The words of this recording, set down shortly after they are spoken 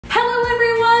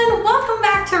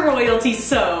Royalty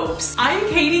Soaps. I'm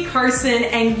Katie Carson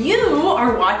and you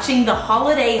are watching the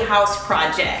Holiday House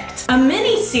Project, a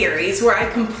mini-series where I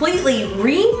completely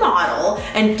remodel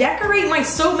and decorate my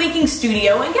soap making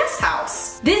studio and guest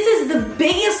house. This is the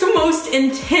biggest, most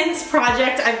intense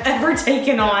project I've ever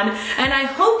taken on, and I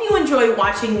hope you enjoy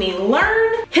watching me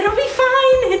learn. It'll be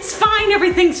fine, it's fine,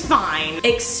 everything's fine.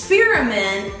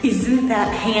 Experiment, isn't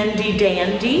that handy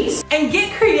dandy? And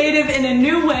get creative in a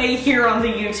new way here on the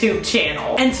YouTube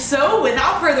channel. And so,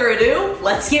 without further ado,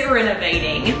 let's get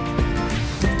renovating.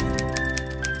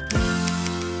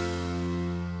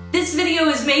 This video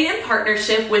is made in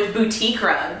partnership with Boutique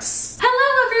Rugs.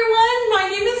 Hello everyone, my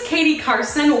name is Katie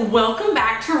Carson. Welcome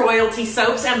back to Royalty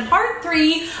Soaps and part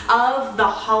 3 of the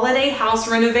Holiday House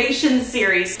Renovation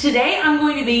series. Today I'm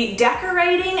going to be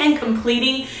decorating and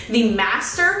completing the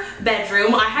master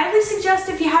bedroom. I highly suggest,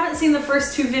 if you haven't seen the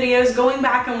first 2 videos, going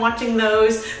back and watching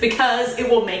those because it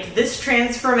will make this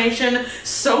transformation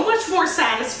so much more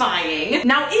satisfying.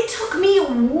 Now, it took me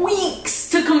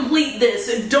weeks to complete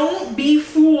this. Don't be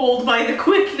fooled by the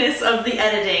quickness of the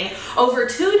editing. Over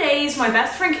 2 days, my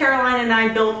best friend Caroline and I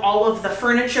built all of the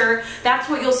furniture. That's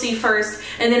what you'll see first.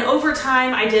 And then over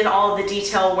time, I did all of the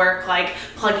detail work, like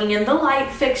plugging in the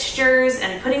light fixtures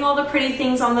and putting all the pretty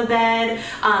things on the bed,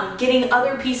 getting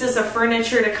other pieces of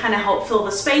furniture to kind of help fill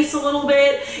the space a little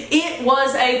bit. It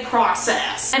was a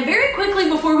process. And very quickly,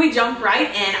 before we jump right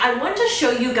in, I want to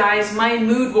show you guys my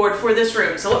mood board for this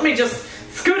room. So let me just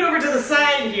scoot over to the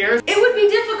side here. It would be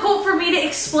difficult for me to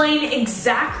explain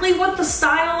exactly what the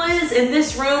style is in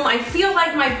this room. I feel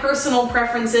like my personal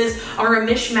preferences are a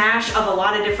mishmash of a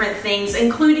lot of different things,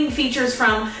 including features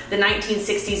from the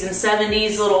 1960s and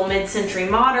 70s, little mid-century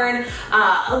modern,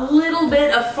 a little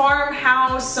bit of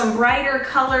farmhouse, some brighter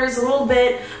colors, a little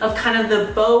bit of kind of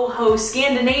the boho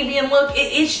Scandinavian look.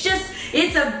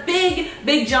 It's a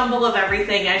big jumble of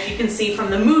everything, as you can see from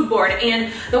the mood board.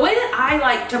 And the way that I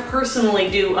like to personally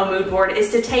do a mood board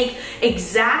is to take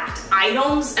exact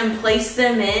items and place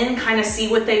them in, kind of see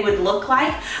what they would look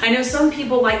like. I know some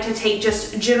people like to take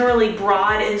just generally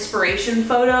broad inspiration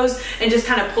photos and just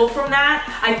kind of pull from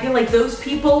that. I feel like those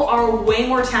people are way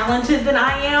more talented than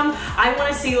I am. I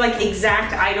want to see like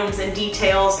exact items and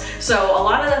details. So a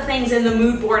lot of the things in the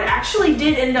mood board actually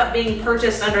did end up being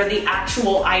purchased under the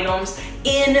actual items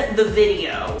in the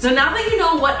video. So now that you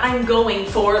know what I'm going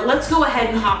for, let's go ahead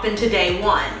and hop into day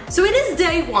 1. So it is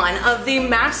day 1 of the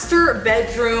master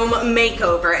bedroom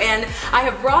makeover, and I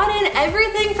have brought in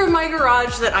everything from my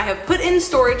garage that I have put in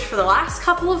storage for the last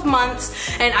couple of months,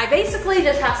 and I basically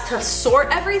just have to sort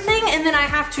everything, and then I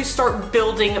have to start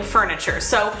building furniture.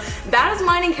 So that is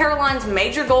mine and Caroline's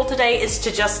major goal today, is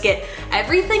to just get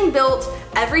everything built,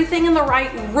 everything in the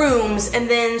right rooms, and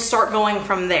then start going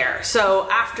from there. So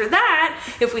after that,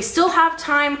 if we still have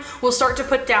time, we'll start to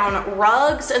put down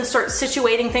rugs and start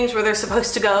situating things where they're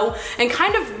supposed to go and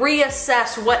kind of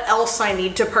reassess what else I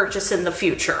need to purchase in the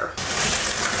future.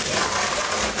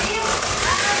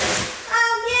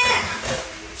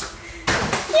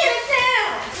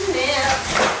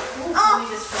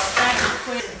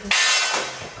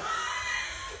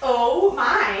 Oh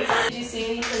my! Did you see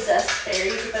any possessed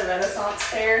fairies at the Renaissance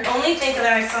fair? I only think that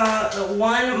I saw the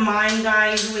one mime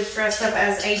guy who was dressed up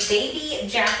as a baby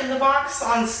Jack-in-the-Box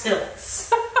on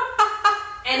stilts.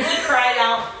 And he cried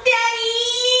out, "Daddy!"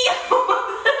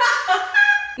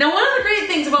 Now, one of the great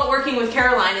things about working with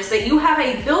Caroline is that you have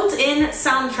a built-in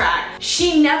soundtrack.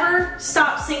 She never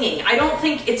stops singing. I don't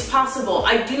think it's possible.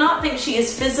 I do not think she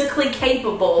is physically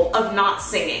capable of not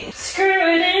singing. Screw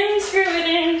it in, screw it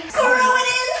in. Screw it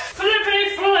in.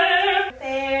 Flippy flip.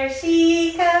 There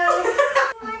she comes.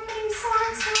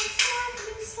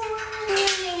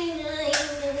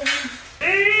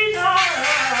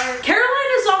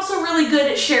 Caroline is also really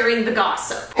good at sharing the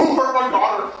gossip. Who hurt my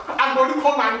daughter? I'm going to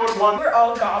call 911. We're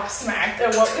all gobsmacked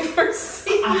at what we were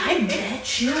seeing. I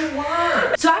bet you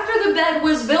were. So after the bed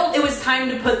was built, it was time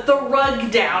to put the rug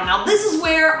down. Now this is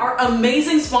where our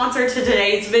amazing sponsor to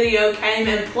today's video came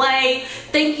in play.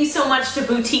 Thank you so much to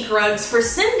Boutique Rugs for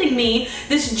sending me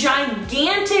this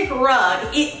gigantic rug.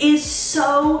 It is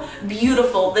so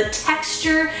beautiful. The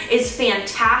texture is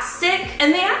fantastic.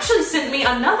 And they actually sent me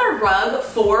another rug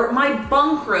for my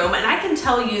bunk room. And I can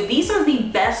tell you, these are the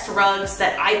best rugs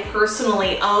that I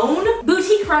personally own.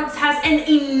 Boutique Rugs has an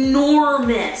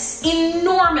enormous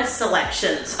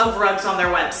selections of rugs on their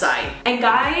website. And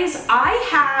guys, I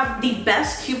have the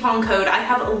best coupon code I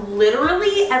have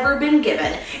literally ever been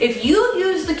given. If you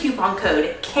use the coupon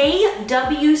code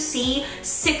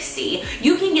KWC60,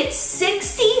 you can get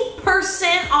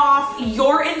 60% off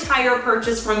your entire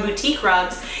purchase from Boutique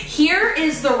Rugs. Here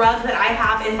is the rug that I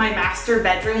have in my master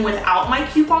bedroom without my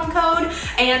coupon code,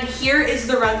 and here is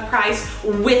the rug price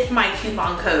with my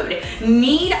coupon code.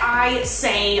 Need I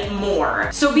say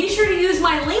more? So be sure to use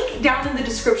my link down in the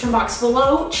description box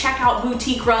below. Check out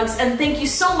Boutique Rugs, and thank you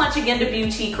so much again to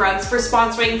Boutique Rugs for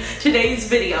sponsoring today's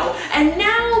video. And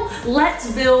now let's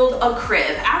build a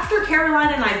crib. After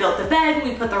Caroline and I built the bed and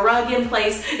we put the rug in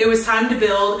place, it was time to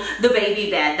build the baby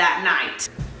bed that night.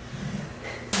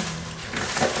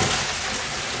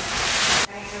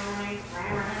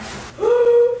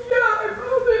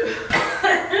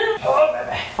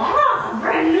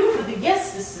 Brand new for the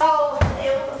guests. Oh,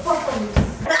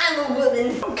 I'm a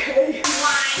woman. Okay.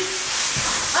 Why?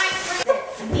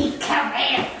 We come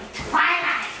in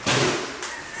Twilight.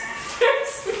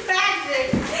 There's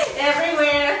magic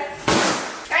everywhere.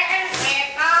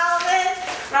 With all this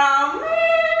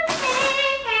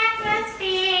romantic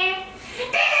atmosphere,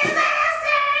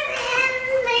 disasters in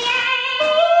the air.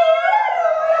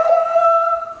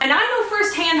 And I know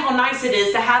firsthand how nice it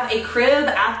is to have a crib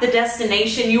at the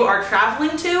destination you are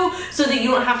traveling to so that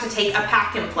you don't have to take a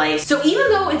pack and play. So even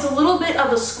though it's a little bit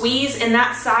of a squeeze in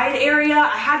that side area,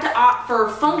 I had to opt for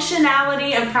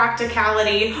functionality and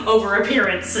practicality over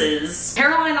appearances.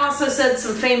 Caroline also said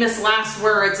some famous last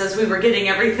words as we were getting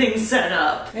everything set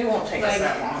up. It won't take us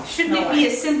that long. Shouldn't it be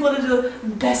as simple as a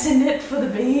bassinet for the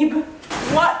babe?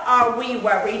 What are we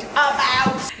worried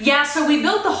about? Yeah, so we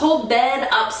built the whole bed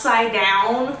upside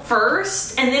down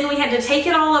first, and then we had to take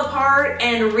it all apart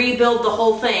and rebuild the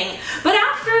whole thing. But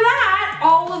after that,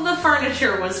 all of the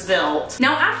furniture was built.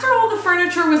 Now, after all the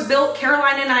furniture was built,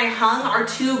 Caroline and I hung our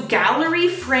 2 gallery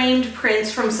framed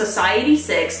prints from Society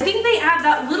 6. I think they add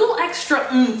that little extra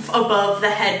oomph above the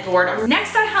headboard.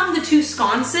 Next, I hung the 2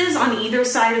 sconces on either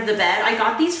side of the bed. I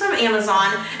got these from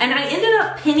Amazon, and I ended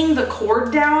up pinning the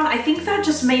cord down. I think that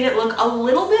just made it look a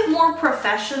little bit more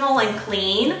professional and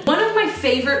clean. One of my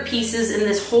favorite pieces in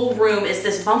this whole room is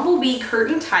this bumblebee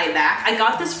curtain tie back. I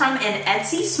got this from an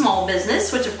Etsy small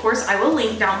business, which of course I will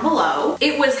link down below.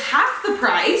 It was half the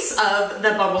price of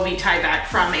the bumblebee tie back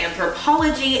from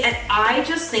Anthropologie, and I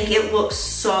just think it looks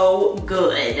so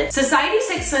good. Society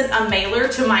 6 sent a mailer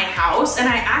to my house, and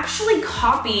I actually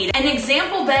copied an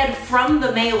example bed from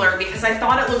the mailer because I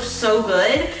thought it looked so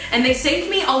good, and they saved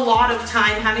me a lot of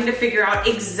time having to figure out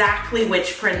exactly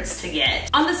which prints to get.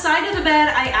 On the side of the bed,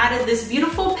 I added this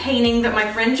beautiful painting that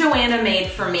my friend Joanna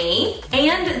made for me,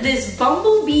 and this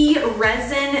bumblebee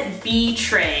resin bee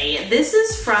tray. This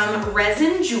is from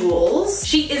Resin Jewels.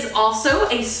 She is also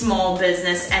a small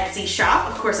business Etsy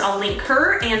shop. Of course, I'll link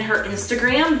her and her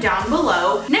Instagram down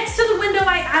below. Next to the window,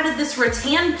 I added this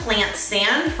rattan plant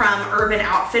stand from Urban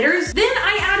Outfitters. Then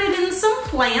I added in some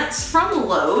plants from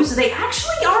Lowe's. They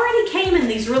actually already came in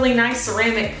these really nice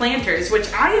ceramic planters,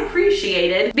 which I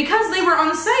appreciated because they were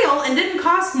on sale and didn't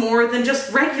cost more than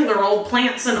just regular old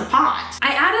plants in a pot.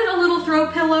 I added a little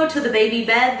throw pillow to the baby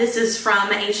bed. This is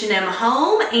from H&M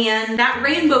Home, and that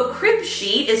rainbow crib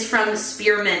sheet is from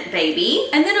Spearmint Baby.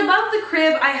 And then above the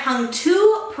crib, I hung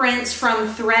 2 prints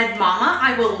from Thread Mama.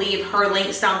 I will leave her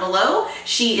links down below.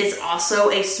 She is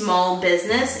also a small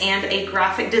business and a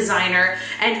graphic designer,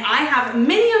 and I have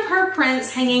many of her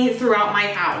prints hanging throughout my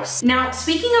house. Now,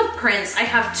 speaking of prints, I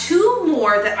have 2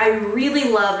 more that I really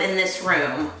love in this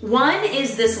room. One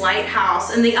is this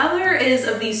lighthouse, and the other is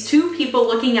of these 2 people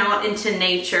looking out into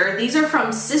nature. These are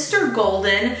from Sister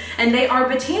Golden, and they are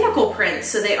botanical prints,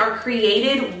 so they are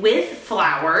created with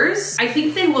flowers. I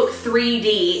think they look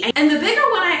 3D, and the bigger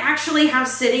one I actually have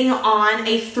sitting on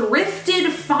a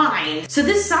thrifted find. So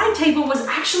this side table was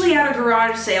actually at a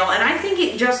garage sale, and I think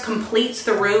it just completes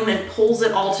the room and pulls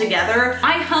it all together.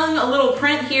 I hung a little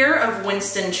print here of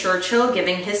Winston Churchill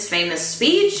giving his famous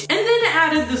speech, and then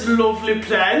added this lovely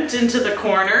plant into the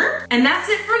corner. And that's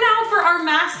it for now for our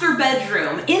master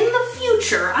bedroom. In the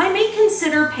future, I may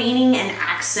consider painting an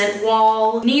accent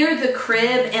wall near the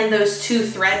crib and those 2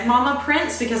 Thread Mama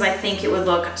prints because I think it would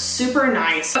look super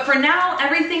nice. But for now,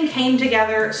 everything came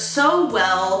together so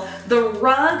well. The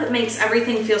rug makes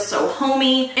everything feel so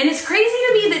homey, and it's crazy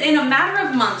to me that in a matter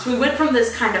of months, we went from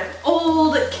this kind of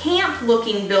old camp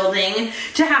looking building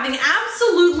to having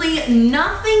absolutely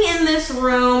nothing in this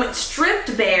room,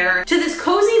 stripped bare, to this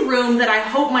cozy room that I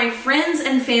hope my friends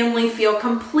and family feel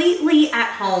completely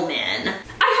at home in.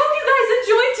 I hope you guys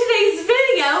enjoyed today's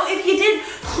video. If you did,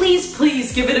 please,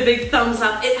 please give it a big thumbs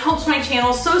up. It helps my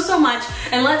channel so much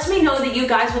and lets me know that you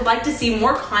guys would like to see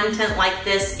more content like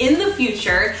this in the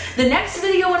future. The next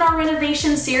video in our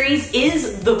renovation series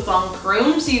is the bunk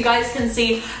room, so you guys can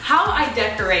see how I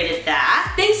decorated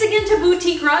that. Thanks again to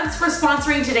Boutique Rugs for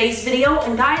sponsoring today's video.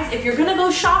 And guys, if you're gonna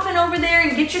go shopping over there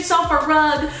and get yourself a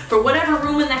rug for whatever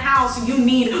room in the house you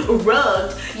need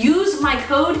rugged, use my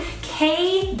code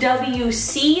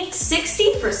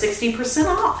KWC60 for 60%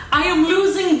 off. I am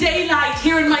losing daylight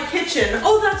here in my kitchen.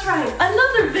 Oh, that's right,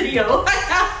 another video I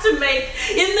have to make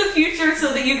in the future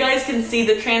so that you guys can see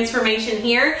the transformation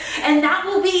here. And that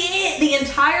will be it. The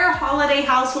entire holiday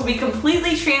house will be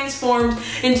completely transformed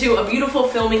into a beautiful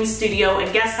filming studio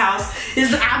and guest house.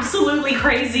 Is absolutely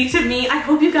crazy to me. I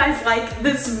hope you guys like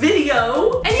this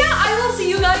video. And yeah, I will see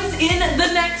you guys in the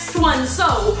next one.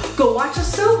 So go watch a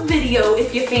soap video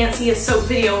if you fancy a soap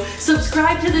video.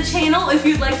 Subscribe to the channel if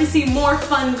you'd like to see more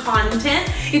fun content.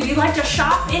 If you'd like to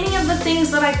shop any of the things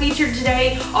that I featured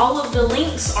today, all of the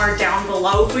links are down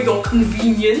below for your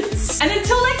convenience. And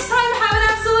until next time, have an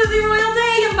absolutely royal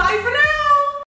day and bye for now.